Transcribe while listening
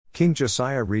King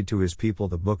Josiah read to his people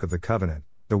the Book of the Covenant,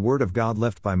 the word of God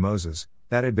left by Moses,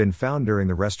 that had been found during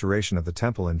the restoration of the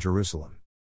temple in Jerusalem.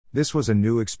 This was a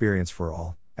new experience for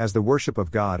all, as the worship of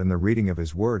God and the reading of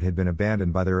his word had been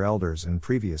abandoned by their elders and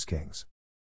previous kings.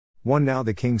 Now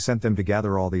the king sent them to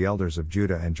gather all the elders of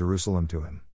Judah and Jerusalem to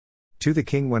him. 2 The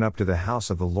king went up to the house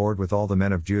of the Lord with all the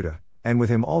men of Judah, and with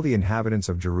him all the inhabitants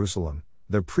of Jerusalem,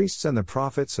 the priests and the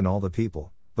prophets and all the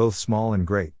people, both small and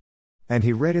great. And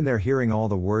he read in their hearing all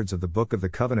the words of the book of the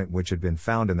covenant which had been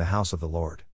found in the house of the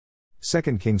Lord. 2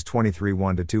 Kings 23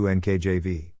 1-2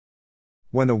 NKJV.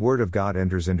 When the word of God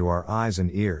enters into our eyes and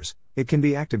ears, it can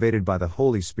be activated by the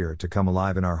Holy Spirit to come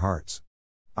alive in our hearts.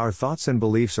 Our thoughts and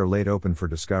beliefs are laid open for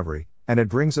discovery, and it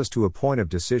brings us to a point of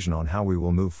decision on how we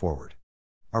will move forward.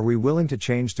 Are we willing to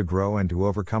change to grow and to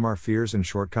overcome our fears and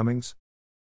shortcomings?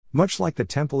 Much like the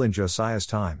temple in Josiah's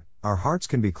time, our hearts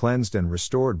can be cleansed and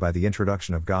restored by the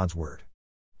introduction of God's Word.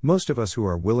 Most of us who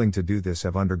are willing to do this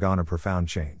have undergone a profound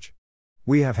change.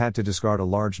 We have had to discard a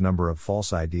large number of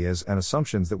false ideas and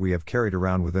assumptions that we have carried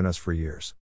around within us for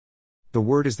years. The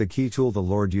Word is the key tool the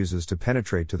Lord uses to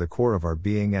penetrate to the core of our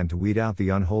being and to weed out the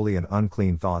unholy and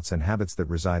unclean thoughts and habits that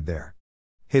reside there.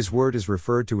 His Word is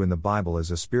referred to in the Bible as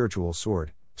a spiritual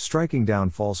sword, striking down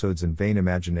falsehoods and vain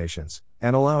imaginations,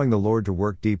 and allowing the Lord to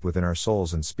work deep within our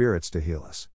souls and spirits to heal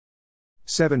us.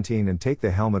 17 And take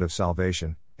the helmet of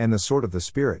salvation, and the sword of the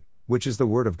Spirit, which is the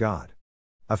Word of God.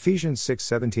 Ephesians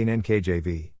 6:17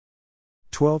 NKJV.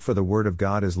 12 For the Word of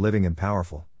God is living and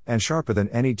powerful, and sharper than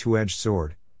any two-edged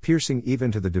sword, piercing even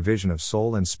to the division of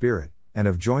soul and spirit, and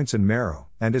of joints and marrow,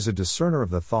 and is a discerner of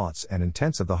the thoughts and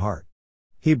intents of the heart.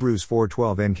 Hebrews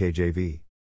 4:12 NKJV.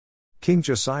 King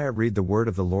Josiah read the word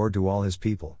of the Lord to all his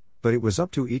people, but it was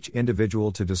up to each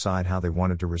individual to decide how they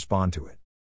wanted to respond to it.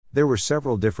 There were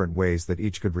several different ways that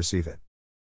each could receive it.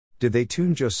 Did they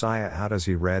tune Josiah out as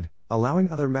he read,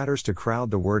 allowing other matters to crowd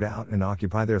the word out and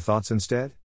occupy their thoughts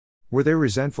instead? Were they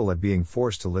resentful at being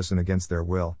forced to listen against their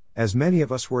will, as many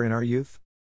of us were in our youth?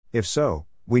 If so,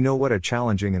 we know what a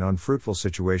challenging and unfruitful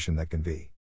situation that can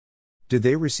be. Did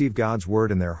they receive God's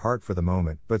word in their heart for the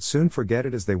moment, but soon forget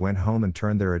it as they went home and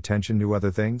turned their attention to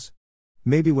other things?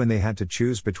 Maybe when they had to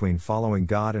choose between following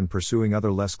God and pursuing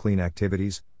other less clean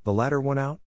activities, the latter won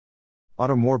out? On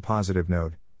a more positive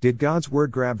note, did God's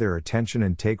word grab their attention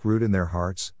and take root in their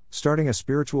hearts, starting a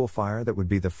spiritual fire that would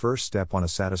be the first step on a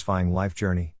satisfying life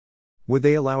journey? Would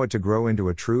they allow it to grow into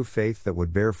a true faith that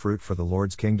would bear fruit for the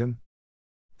Lord's kingdom?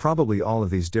 Probably all of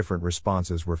these different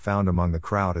responses were found among the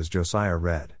crowd as Josiah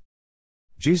read.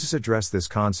 Jesus addressed this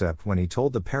concept when he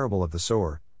told the parable of the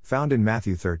sower, found in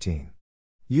Matthew 13.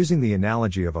 Using the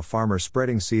analogy of a farmer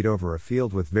spreading seed over a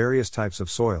field with various types of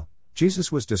soil,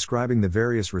 Jesus was describing the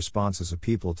various responses of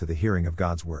people to the hearing of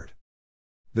God's word.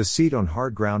 The seed on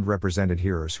hard ground represented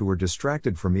hearers who were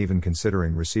distracted from even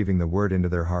considering receiving the word into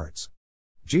their hearts.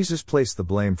 Jesus placed the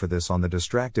blame for this on the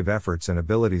distractive efforts and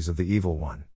abilities of the evil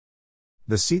one.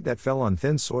 The seed that fell on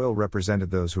thin soil represented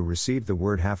those who received the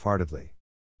word half-heartedly.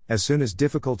 As soon as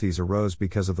difficulties arose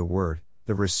because of the word,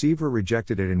 the receiver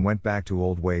rejected it and went back to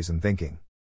old ways and thinking.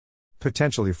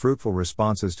 Potentially fruitful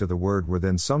responses to the word were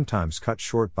then sometimes cut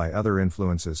short by other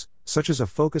influences, such as a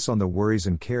focus on the worries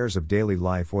and cares of daily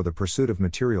life or the pursuit of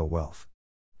material wealth.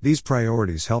 These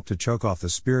priorities help to choke off the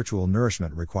spiritual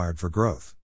nourishment required for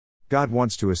growth. God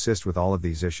wants to assist with all of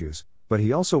these issues, but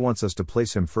He also wants us to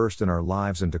place Him first in our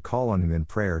lives and to call on Him in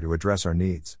prayer to address our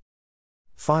needs.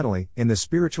 Finally, in the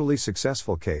spiritually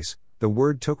successful case, the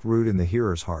word took root in the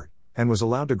hearer's heart, and was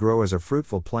allowed to grow as a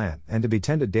fruitful plant and to be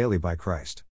tended daily by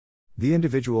Christ. The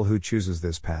individual who chooses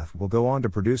this path will go on to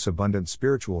produce abundant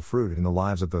spiritual fruit in the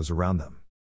lives of those around them.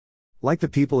 Like the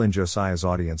people in Josiah's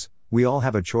audience, we all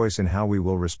have a choice in how we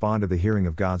will respond to the hearing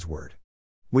of God's word.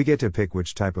 We get to pick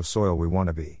which type of soil we want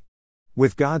to be.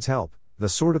 With God's help, the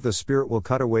sword of the Spirit will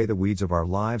cut away the weeds of our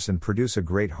lives and produce a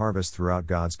great harvest throughout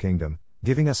God's kingdom,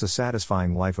 giving us a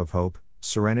satisfying life of hope,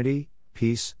 serenity,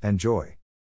 peace, and joy.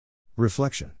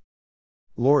 Reflection.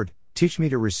 Lord, teach me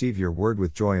to receive your word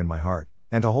with joy in my heart,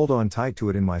 and to hold on tight to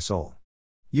it in my soul.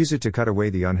 Use it to cut away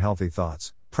the unhealthy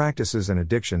thoughts, practices and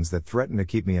addictions that threaten to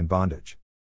keep me in bondage.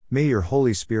 May your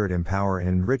Holy Spirit empower and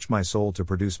enrich my soul to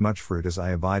produce much fruit as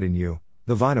I abide in you,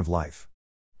 the vine of life.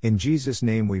 In Jesus'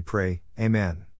 name we pray, Amen.